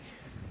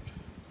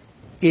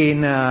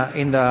 In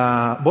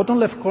the bottom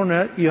left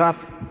corner, you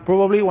have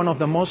probably one of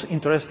the most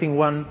interesting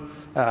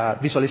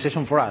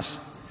visualization for us,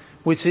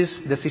 which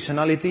is the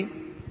seasonality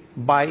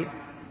by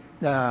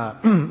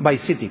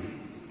city.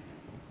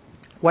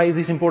 Why is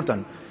this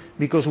important?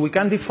 Because we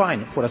can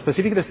define for a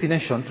specific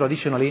destination,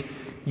 traditionally,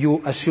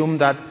 you assume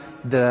that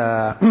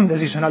the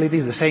seasonality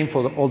is the same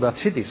for all the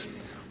cities.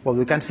 What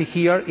we can see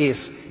here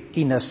is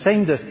in a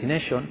same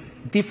destination,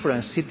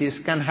 different cities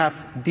can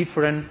have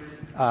different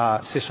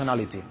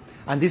seasonality.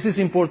 And this is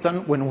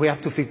important when we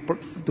have to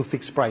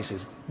fix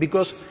prices,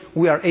 because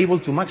we are able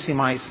to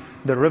maximize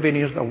the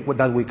revenues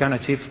that we can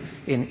achieve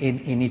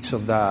in each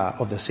of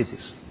the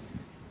cities.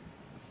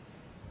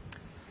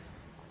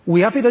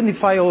 We have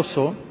identified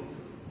also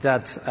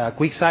that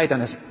QuickSight,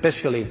 and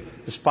especially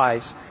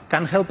Spice,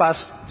 can help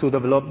us to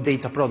develop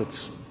data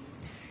products.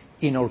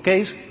 In our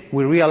case,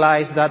 we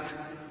realized that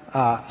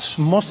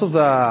most of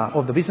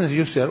the business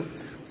users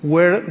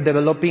were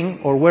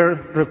developing or were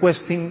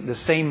requesting the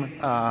same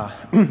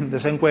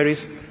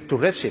queries to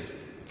Redshift.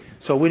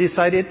 So we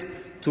decided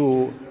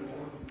to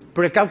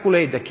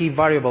pre-calculate the key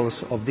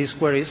variables of these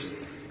queries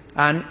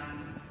and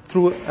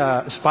through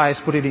Spice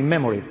put it in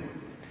memory.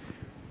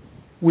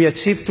 We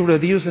achieved to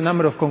reduce the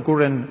number of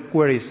concurrent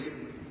queries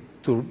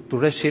to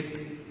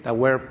Redshift that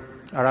were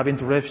arriving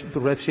to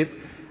Redshift,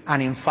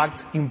 and in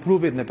fact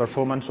improving the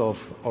performance of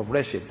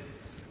Redshift.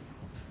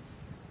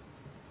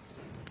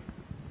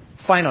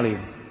 Finally,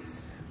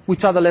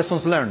 which are the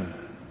lessons learned?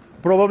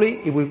 Probably,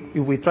 if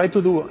we try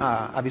to do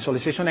a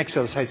visualization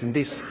exercise in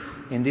this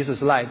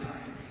slide,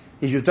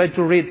 if you try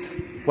to read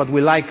what we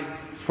like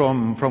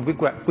from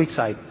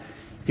QuickSight,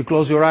 you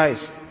close your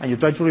eyes and you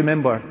try to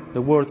remember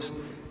the words.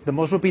 The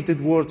most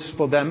repeated words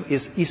for them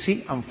is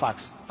easy and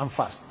fast,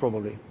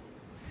 probably.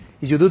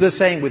 If you do the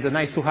same with the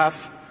nice to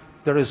have,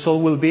 the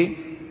result will be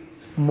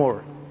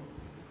more.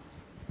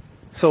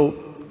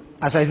 So,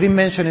 as I've been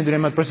mentioning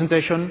during my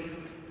presentation,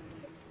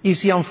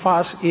 easy and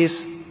fast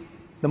is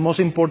the most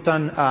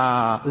important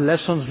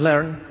lessons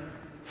learned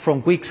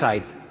from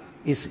QuickSight.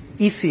 It's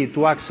easy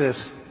to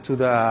access to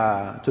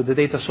the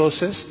data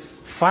sources,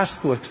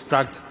 fast to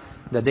extract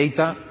the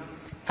data,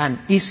 and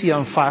easy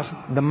and fast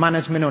the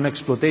management and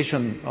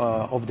exploitation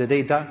of the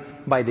data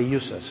by the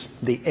users,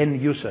 the end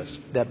users,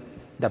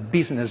 the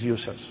business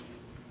users.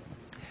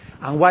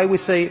 And why we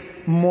say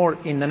more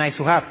in the nice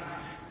to have?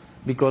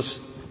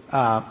 Because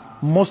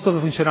most of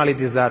the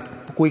functionalities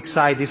that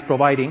QuickSight is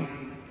providing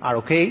are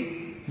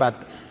okay,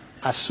 but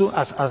as soon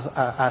as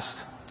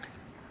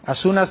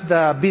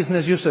the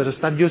business users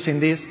start using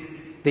this,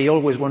 they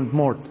always want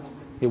more.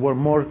 They want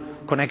more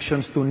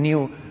connections to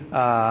new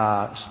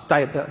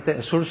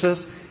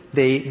sources.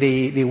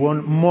 They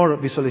want more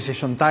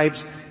visualization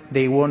types.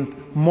 They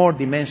want more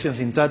dimensions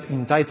in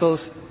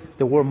titles.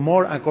 They want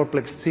more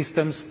complex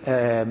systems,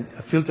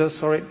 filters,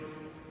 sorry.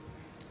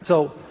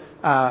 So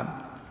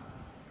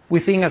we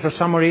think as a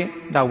summary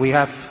that we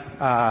have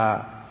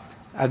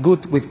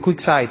with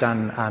QuickSight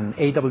and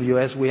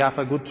AWS, we have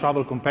a good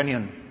travel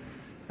companion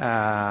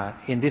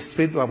in this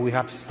trip that we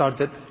have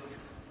started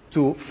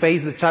to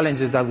face the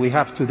challenges that we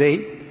have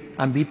today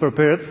and be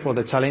prepared for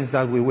the challenge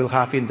that we will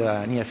have in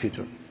the near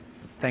future.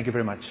 Thank you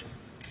very much.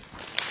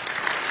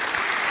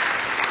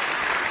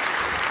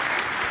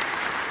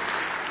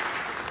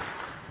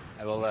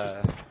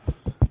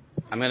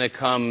 I'm going to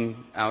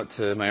come out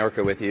to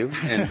Mallorca with you,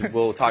 and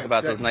we'll talk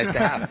about those nice to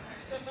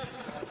haves.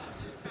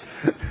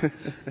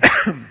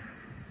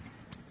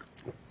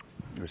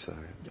 You're sorry.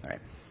 All right.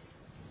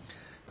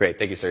 Great.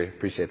 Thank you, sir.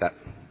 Appreciate that.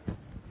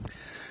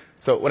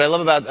 So what I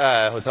love about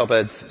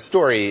Hotelbed's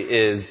story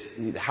is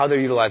how they're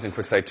utilizing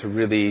QuickSight to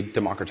really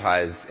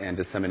democratize and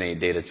disseminate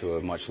data to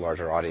a much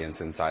larger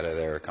audience inside of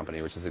their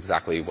company, which is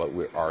exactly what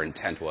our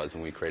intent was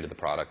when we created the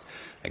product.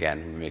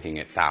 Again, making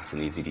it fast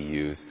and easy to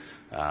use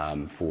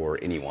for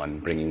anyone,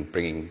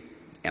 bringing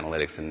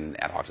analytics and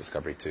ad hoc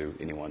discovery to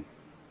anyone.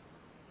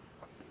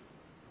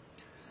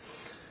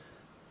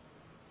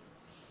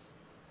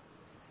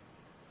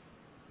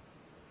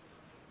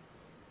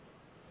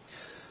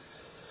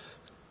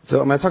 So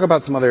I'm going to talk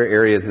about some other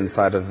areas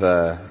inside of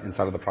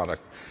the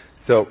product.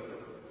 So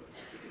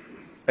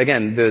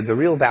again, the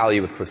real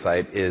value with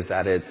QuickSight is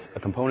that it's a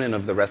component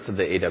of the rest of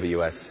the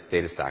AWS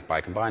data stack.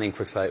 By combining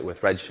QuickSight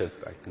with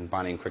Redshift, by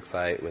combining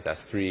QuickSight with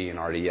S3 and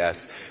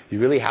RDS, you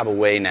really have a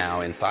way now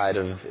inside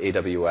of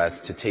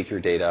AWS to take your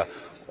data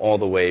all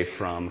the way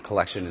from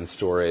collection and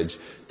storage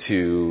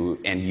to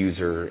end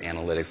user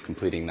analytics,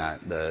 completing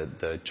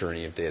the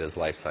journey of data's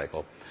life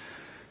cycle.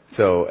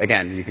 So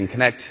again, you can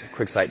connect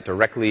QuickSight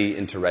directly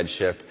into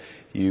Redshift.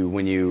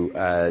 When you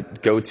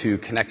go to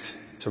connect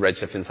to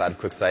Redshift inside of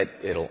QuickSight,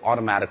 it'll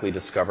automatically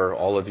discover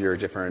all of your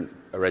different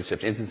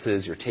Redshift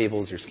instances, your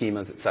tables, your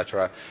schemas,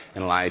 etc.,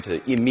 and allow you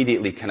to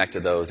immediately connect to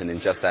those and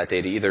ingest that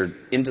data either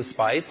into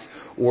Spice,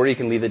 or you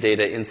can leave the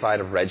data inside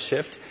of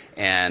Redshift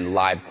and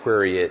live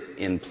query it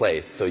in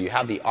place. So you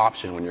have the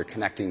option when you're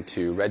connecting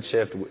to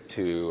Redshift,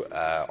 to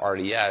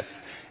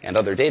RDS, and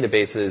other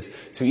databases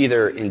to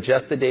either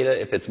ingest the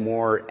data if it's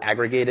more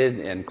aggregated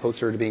and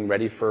closer to being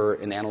ready for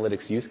an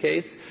analytics use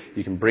case.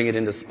 You can bring it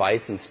into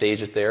Spice and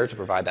stage it there to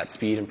provide that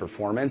speed and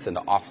performance and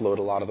to offload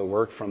a lot of the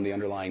work from the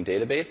underlying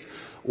database.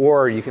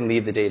 or you can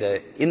leave the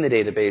data in the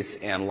database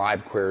and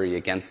live query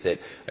against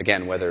it,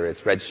 again, whether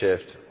it's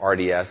Redshift,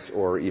 RDS,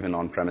 or even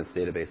on-premise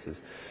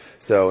databases.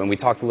 So, and we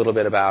talked a little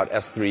bit about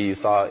S3. You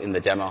saw in the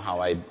demo how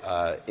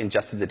I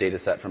ingested the data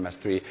set from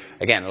S3.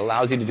 Again, it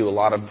allows you to do a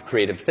lot of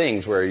creative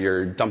things where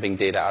you're dumping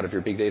data out of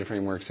your big data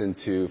frameworks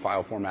into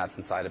file formats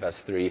inside of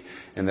S3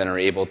 and then are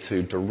able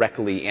to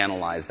directly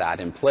analyze that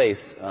in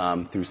place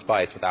through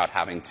Spice without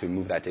having to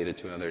move that data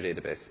to another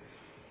database.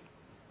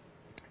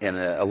 And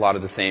a lot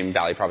of the same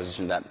value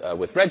proposition that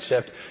with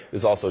Redshift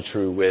is also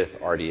true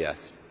with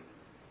RDS.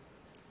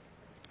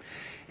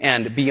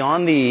 And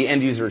beyond the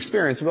end-user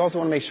experience, we also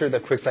want to make sure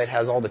that QuickSight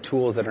has all the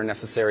tools that are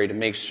necessary to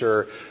make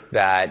sure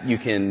that you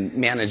can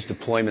manage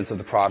deployments of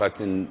the product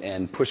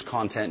and push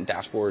content,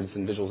 dashboards,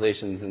 and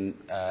visualizations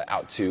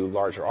out to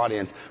larger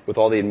audience with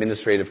all the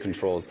administrative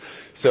controls.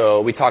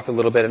 So we talked a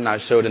little bit, and I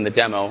showed in the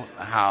demo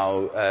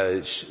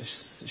how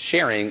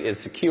sharing is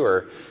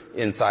secure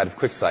inside of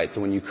QuickSight.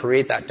 So when you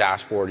create that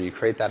dashboard or you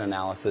create that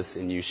analysis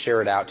and you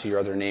share it out to your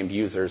other named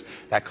users,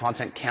 that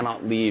content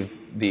cannot leave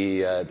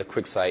the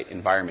QuickSight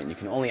environment. You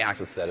can only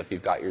access that if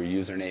you've got your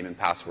username and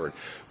password,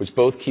 which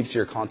both keeps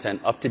your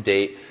content up to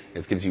date.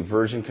 It gives you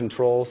version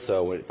control.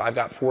 So if I've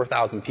got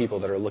 4,000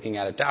 people that are looking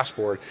at a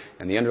dashboard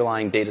and the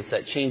underlying data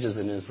set changes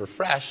and is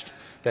refreshed,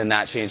 then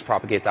that change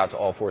propagates out to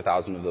all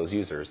 4,000 of those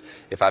users.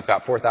 If I've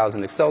got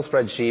 4,000 Excel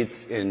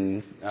spreadsheets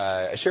in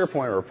a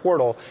SharePoint or a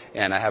portal,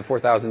 and I have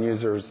 4,000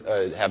 users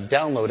have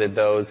downloaded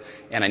those,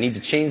 and I need to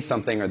change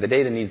something or the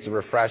data needs to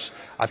refresh,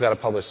 I've got to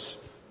publish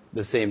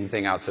the same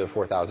thing out to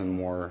 4,000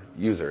 more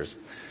users.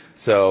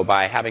 So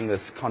by having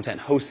this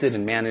content hosted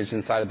and managed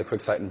inside of the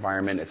QuickSight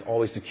environment, it's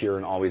always secure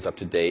and always up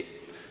to date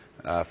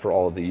for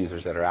all of the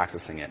users that are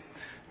accessing it.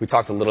 We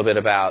talked a little bit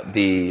about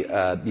the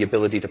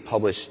ability to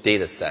publish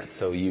data sets.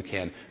 So you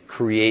can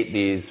create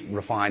these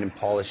refined and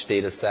polished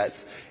data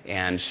sets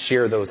and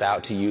share those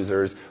out to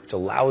users, which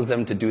allows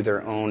them to do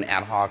their own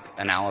ad hoc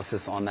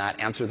analysis on that,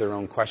 answer their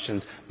own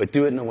questions, but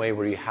do it in a way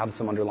where you have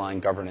some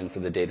underlying governance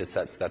of the data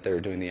sets that they're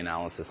doing the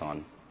analysis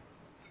on.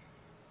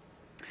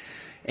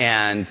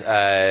 And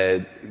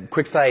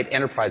QuickSight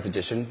Enterprise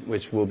Edition,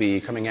 which will be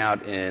coming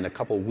out in a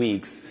couple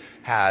weeks,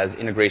 has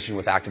integration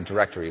with Active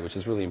Directory, which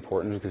is really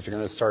important because you're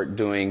going to start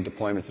doing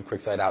deployments of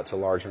QuickSight out to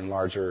larger and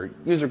larger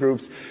user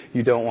groups.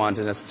 You don't want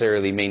to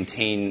necessarily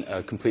maintain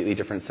a completely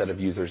different set of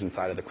users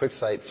inside of the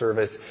QuickSight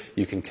service.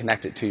 You can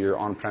connect it to your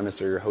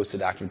on-premise or your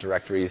hosted Active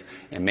Directories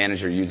and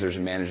manage your users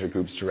and manage your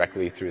groups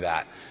directly through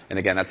that. And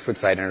again, that's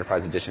QuickSight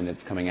Enterprise Edition.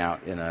 It's coming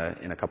out in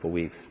a couple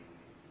weeks.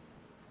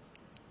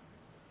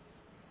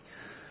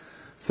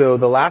 So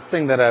the last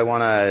thing that I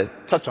want to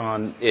touch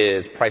on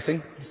is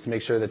pricing, just to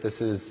make sure that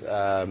this is,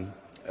 our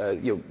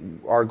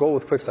goal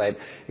with QuickSight,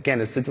 again,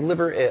 is to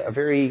deliver a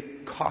very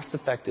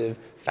cost-effective,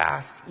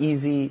 fast,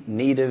 easy,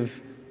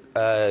 native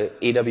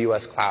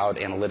AWS cloud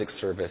analytics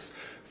service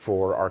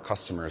for our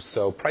customers.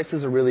 So price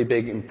is a really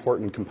big,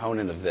 important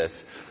component of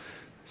this.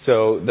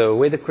 So the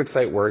way that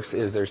QuickSight works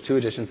is there's two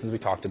editions, as we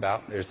talked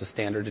about. There's the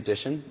standard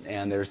edition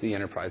and there's the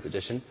enterprise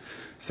edition.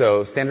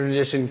 So standard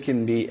edition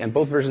can be, and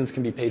both versions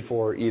can be paid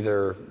for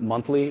either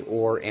monthly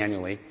or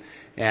annually.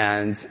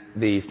 And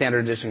the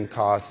standard edition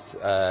costs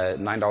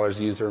 $9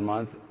 a user a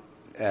month.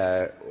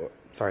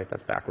 Sorry,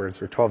 that's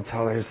backwards. Or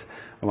 $12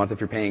 a month if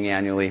you're paying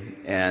annually.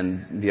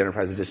 And the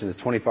enterprise edition is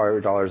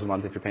 $25 a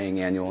month if you're paying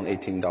annual and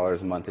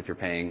 $18 a month if you're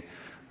paying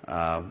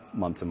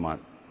month to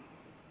month.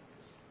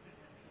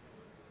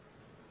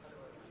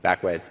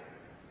 Back ways.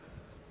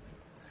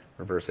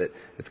 Reverse it.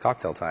 It's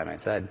cocktail time, I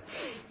said.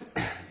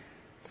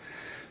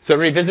 So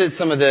revisit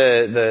some of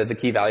the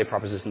key value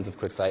propositions of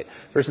QuickSight.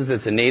 First is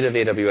it's a native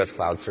AWS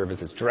cloud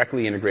service. It's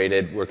directly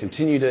integrated. We'll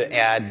continue to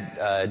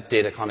add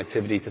data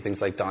connectivity to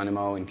things like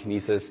Dynamo and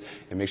Kinesis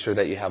and make sure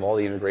that you have all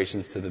the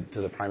integrations to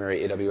the primary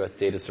AWS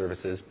data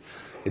services.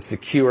 It's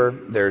secure.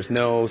 There's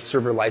no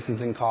server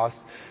licensing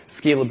costs.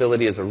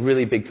 Scalability is a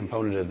really big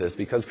component of this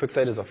because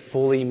QuickSight is a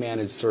fully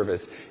managed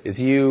service. As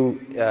you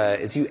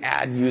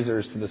add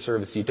users to the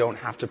service, you don't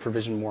have to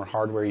provision more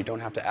hardware. You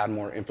don't have to add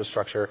more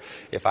infrastructure.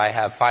 If I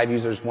have 5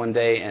 users one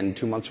day and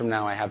 2 months from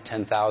now I have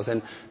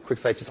 10,000,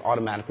 QuickSight just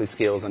automatically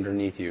scales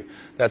underneath you.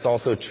 That's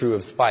also true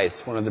of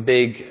Spice. One of the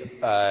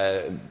big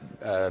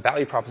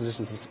value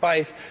propositions of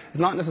Spice is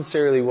not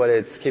necessarily what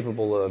it's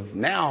capable of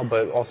now,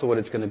 but also what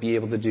it's going to be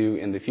able to do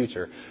in the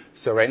future.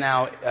 So right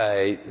now,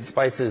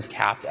 Spice is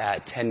capped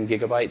at 10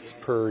 gigabytes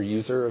per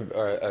user,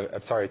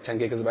 10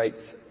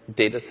 gigabytes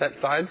data set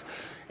size.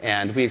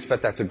 And we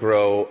expect that to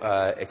grow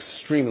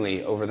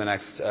extremely over the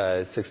next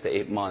 6 to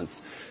 8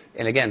 months.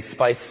 And again,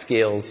 Spice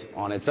scales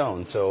on its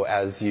own. So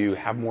as you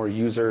have more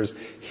users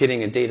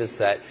hitting a data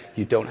set,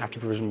 you don't have to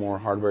provision more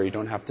hardware. You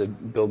don't have to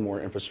build more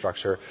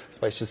infrastructure.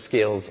 Spice just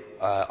scales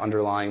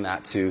underlying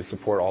that to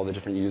support all the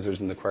different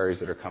users and the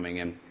queries that are coming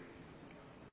in.